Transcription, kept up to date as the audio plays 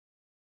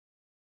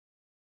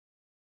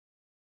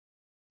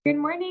Good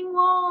morning,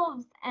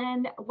 Wolves,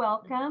 and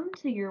welcome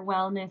to your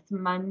Wellness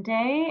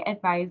Monday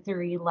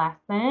advisory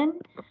lesson.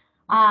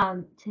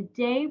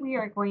 Today, we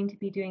are going to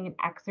be doing an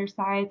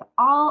exercise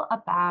all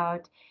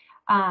about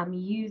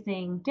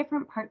using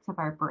different parts of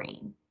our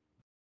brain.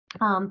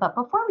 But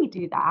before we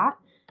do that,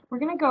 we're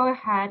going to go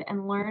ahead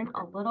and learn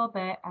a little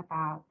bit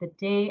about the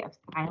day of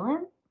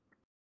silence.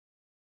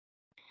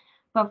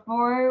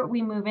 Before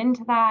we move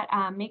into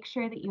that, make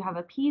sure that you have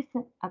a piece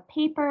of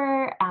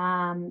paper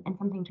and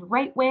something to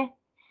write with.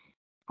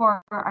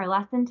 For our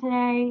lesson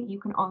today, you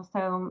can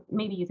also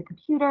maybe use a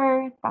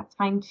computer, that's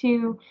fine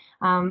too,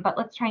 but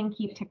let's try and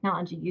keep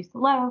technology use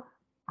low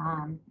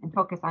and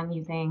focus on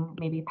using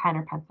maybe a pen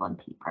or pencil and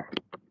paper.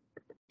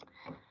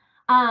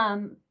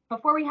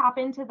 Before we hop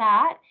into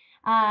that,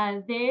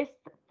 this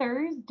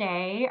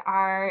Thursday,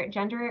 our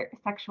Gender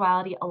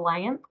Sexuality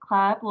Alliance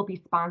Club will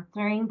be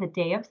sponsoring the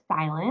Day of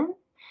Silence.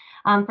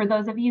 For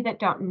those of you that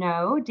don't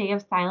know, Day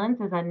of Silence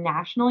is a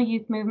national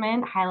youth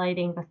movement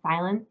highlighting the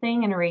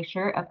silencing and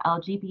erasure of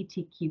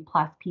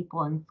LGBTQ+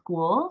 people in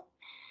schools.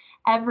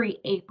 Every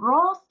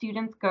April,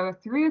 students go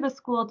through the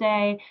school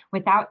day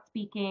without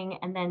speaking,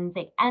 and then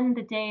they end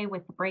the day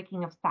with the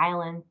Breaking of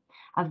Silence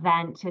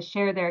event to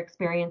share their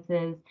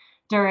experiences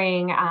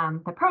during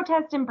the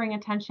protest and bring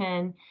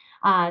attention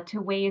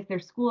to ways their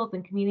schools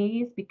and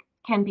communities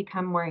can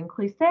become more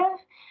inclusive.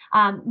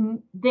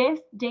 This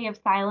Day of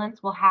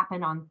Silence will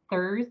happen on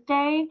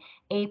Thursday,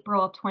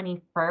 April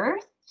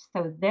 21st.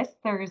 So this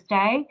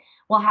Thursday,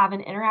 we'll have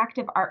an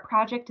interactive art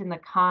project in the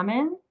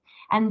Commons,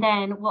 and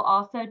then we'll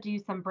also do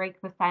some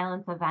Break the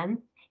Silence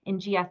events in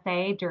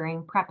GSA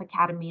during Prep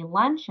Academy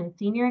lunch and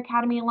Senior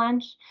Academy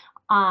lunch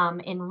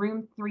in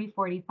room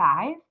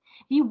 345.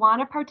 If you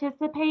want to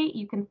participate,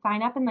 you can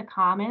sign up in the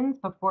Commons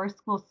before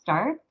school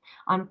starts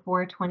on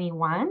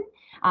 4/21,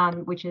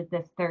 which is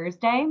this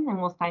Thursday, and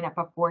we'll sign up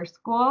before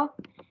school.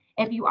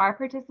 If you are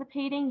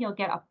participating, you'll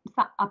get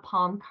a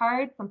palm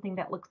card, something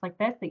that looks like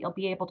this, that you'll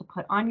be able to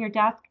put on your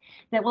desk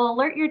that will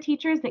alert your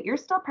teachers that you're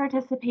still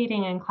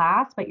participating in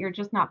class, but you're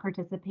just not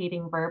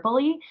participating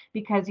verbally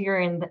because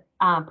you're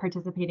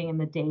participating in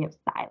the Day of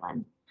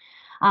Silence.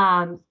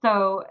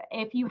 So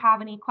if you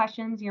have any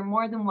questions, you're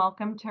more than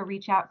welcome to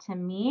reach out to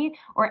me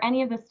or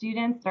any of the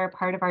students that are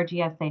part of our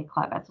GSA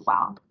club as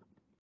well.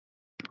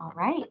 All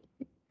right.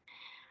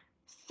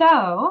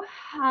 So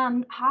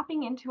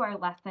hopping into our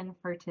lesson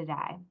for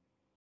today.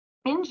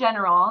 In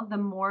general, the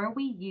more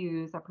we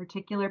use a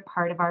particular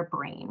part of our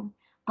brain,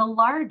 the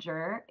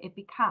larger it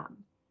becomes.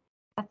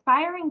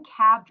 Aspiring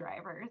cab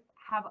drivers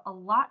have a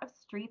lot of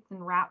streets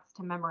and routes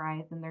to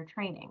memorize in their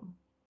training.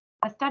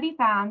 A study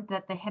found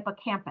that the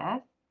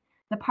hippocampus,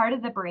 the part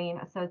of the brain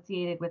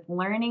associated with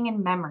learning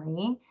and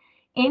memory,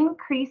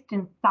 increased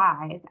in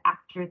size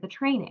after the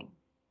training.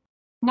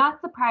 Not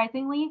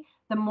surprisingly,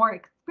 the more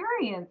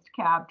experienced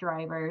cab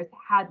drivers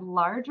had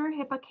larger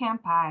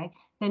hippocampi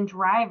than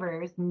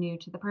drivers new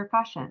to the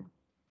profession.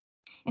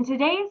 In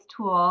today's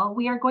tool,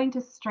 we are going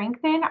to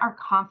strengthen our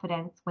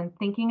confidence when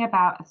thinking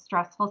about a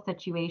stressful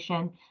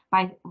situation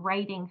by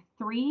writing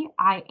 3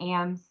 I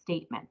am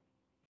statements.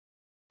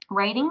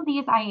 Writing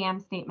these I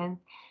am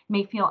statements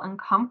may feel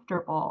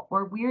uncomfortable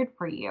or weird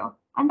for you,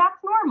 and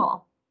that's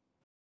normal.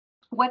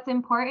 What's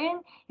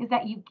important is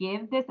that you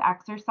give this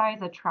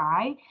exercise a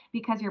try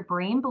because your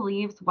brain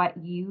believes what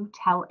you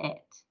tell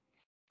it.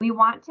 We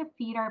want to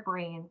feed our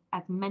brains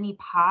as many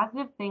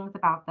positive things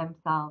about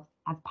themselves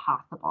as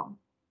possible.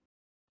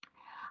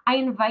 I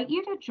invite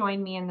you to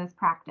join me in this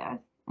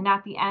practice, and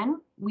at the end,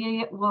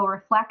 we will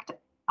reflect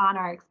on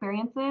our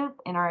experiences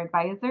in our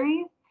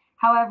advisories.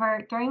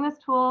 However, during this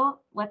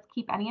tool, let's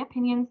keep any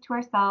opinions to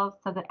ourselves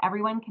so that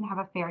everyone can have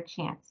a fair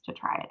chance to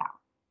try it out.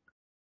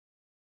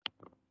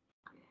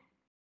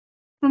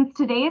 Since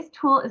today's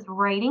tool is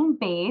writing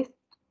based,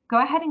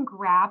 go ahead and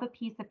grab a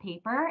piece of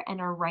paper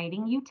and a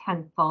writing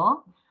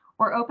utensil,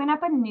 or open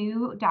up a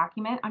new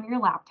document on your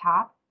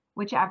laptop,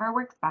 whichever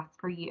works best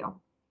for you.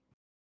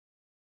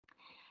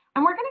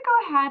 And we're going to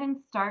go ahead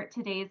and start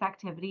today's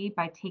activity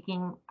by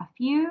taking a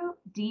few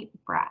deep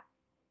breaths.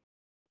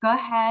 Go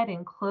ahead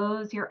and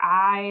close your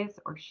eyes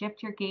or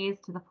shift your gaze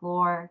to the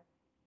floor.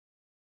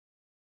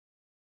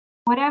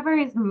 Whatever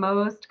is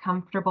most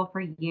comfortable for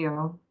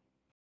you.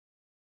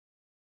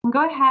 And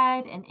go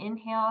ahead and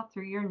inhale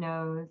through your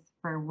nose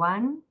for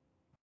 1,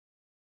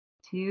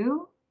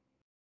 2,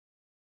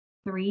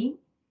 3,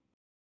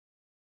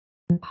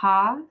 and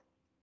pause.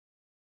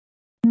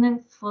 And then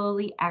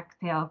slowly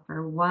exhale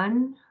for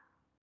 1,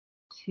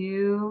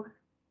 2,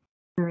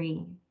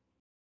 3.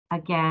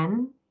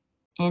 Again,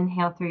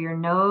 inhale through your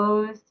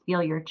nose,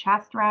 feel your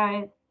chest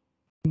rise,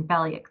 your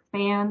belly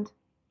expand.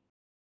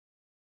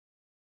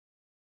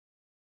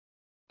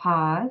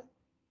 Pause.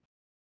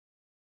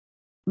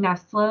 Now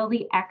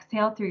slowly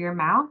exhale through your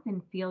mouth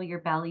and feel your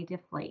belly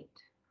deflate.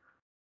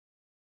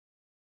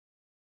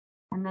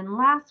 And then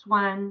last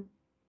one,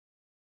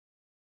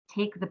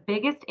 take the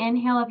biggest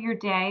inhale of your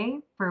day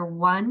for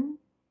 1,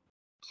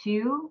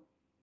 2,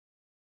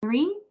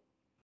 3.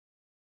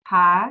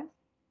 Pause.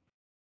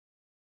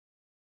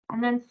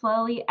 And then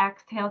slowly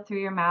exhale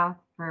through your mouth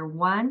for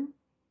 1,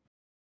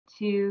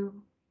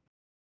 2,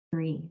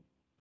 3.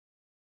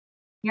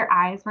 Your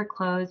eyes were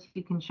closed.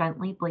 You can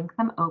gently blink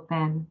them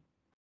open.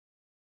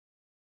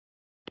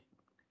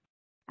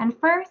 And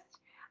first,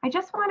 I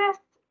just want us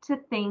to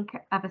think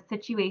of a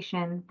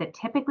situation that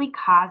typically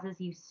causes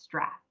you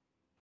stress.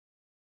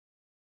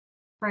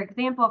 For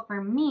example,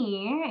 for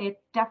me,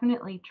 it's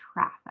definitely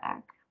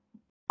traffic.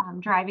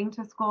 Driving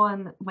to school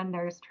and when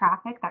there's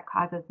traffic, that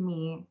causes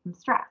me some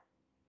stress.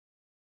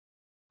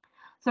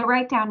 So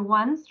write down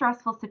one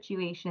stressful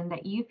situation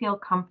that you feel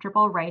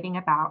comfortable writing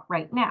about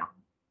right now.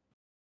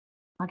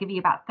 I'll give you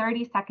about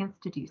 30 seconds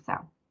to do so.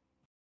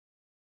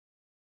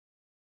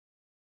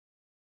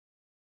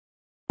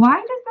 Why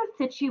does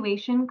the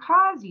situation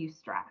cause you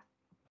stress?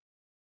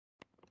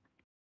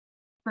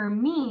 For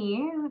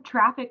me,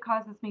 traffic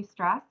causes me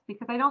stress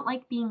because I don't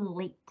like being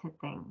late to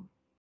things.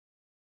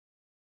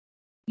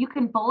 You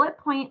can bullet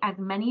point as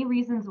many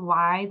reasons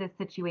why this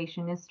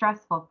situation is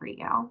stressful for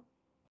you.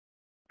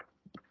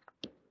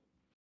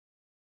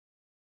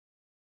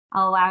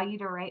 I'll allow you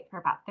to write for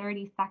about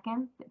 30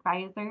 seconds.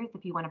 Advisors,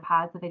 if you want to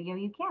pause the video,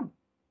 you can.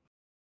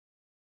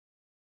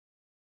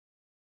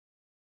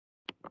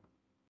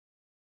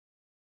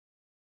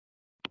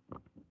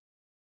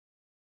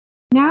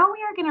 Now we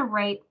are going to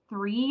write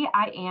 3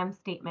 I am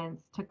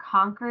statements to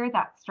conquer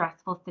that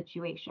stressful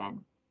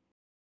situation.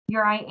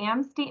 Your I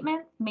am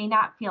statements may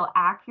not feel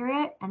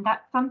accurate, and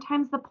that's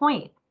sometimes the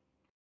point.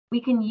 We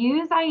can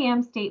use I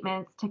am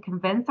statements to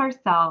convince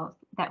ourselves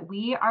that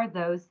we are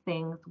those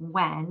things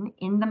when,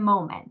 in the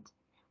moment,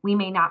 we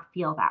may not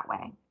feel that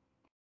way.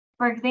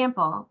 For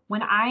example,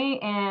 when I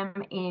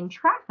am in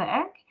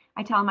traffic,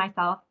 I tell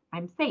myself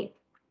I'm safe.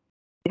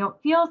 I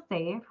don't feel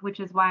safe, which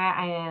is why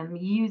I am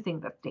using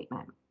this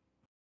statement.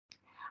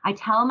 I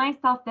tell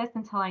myself this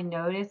until I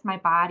notice my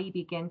body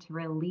begin to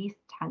release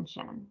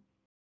tension.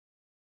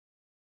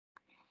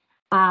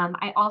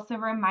 I also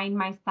remind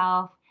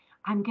myself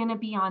I'm going to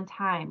be on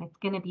time. It's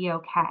going to be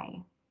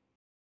okay.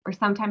 Or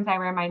sometimes I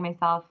remind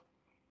myself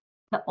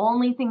the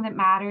only thing that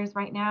matters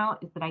right now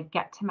is that I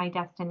get to my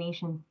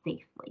destination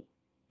safely.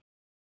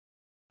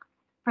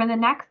 For the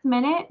next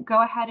minute,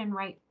 go ahead and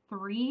write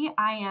 3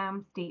 I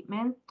am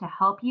statements to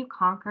help you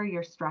conquer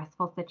your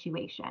stressful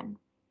situation.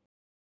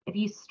 If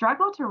you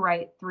struggle to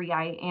write 3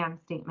 I am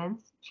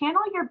statements,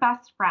 channel your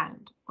best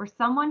friend or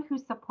someone who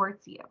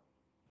supports you.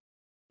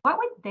 What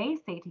would they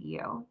say to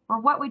you? Or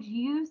what would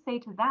you say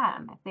to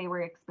them if they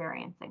were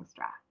experiencing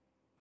stress?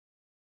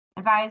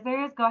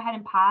 Advisors, go ahead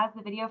and pause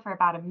the video for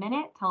about a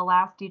minute to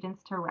allow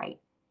students to write.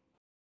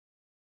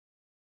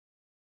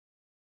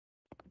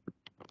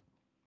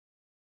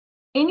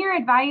 In your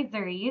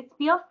advisories,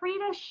 feel free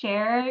to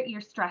share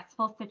your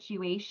stressful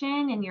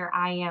situation in your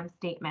I am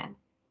statement.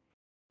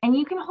 And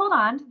you can hold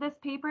on to this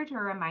paper to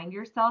remind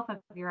yourself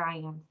of your I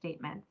am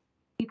statements.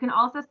 You can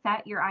also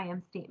set your I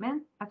am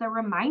statements as a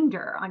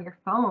reminder on your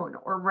phone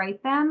or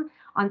write them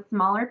on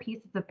smaller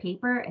pieces of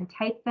paper and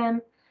tape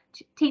them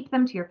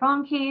to your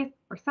phone case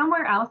or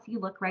somewhere else you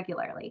look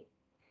regularly.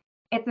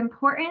 It's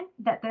important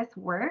that this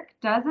work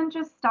doesn't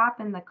just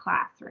stop in the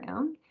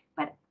classroom,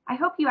 but I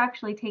hope you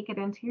actually take it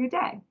into your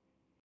day.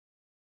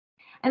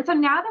 And so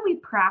now that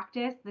we've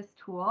practiced this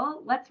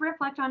tool, let's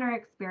reflect on our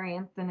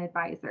experience in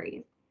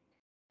advisories.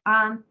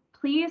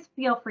 Please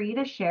feel free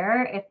to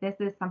share if this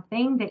is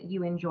something that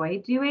you enjoy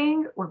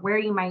doing or where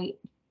you might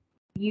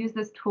use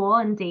this tool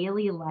in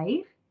daily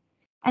life.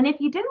 And if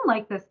you didn't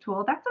like this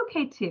tool, that's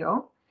okay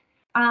too.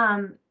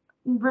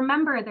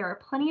 Remember, there are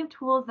plenty of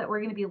tools that we're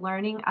going to be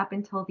learning up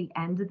until the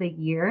end of the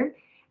year,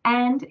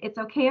 and it's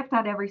okay if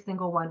not every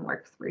single one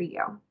works for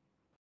you.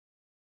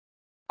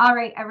 All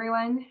right,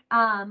 everyone.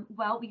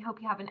 Well, we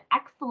hope you have an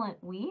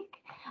excellent week,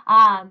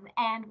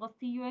 and we'll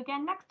see you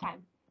again next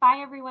time. Bye,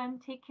 everyone.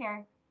 Take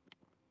care.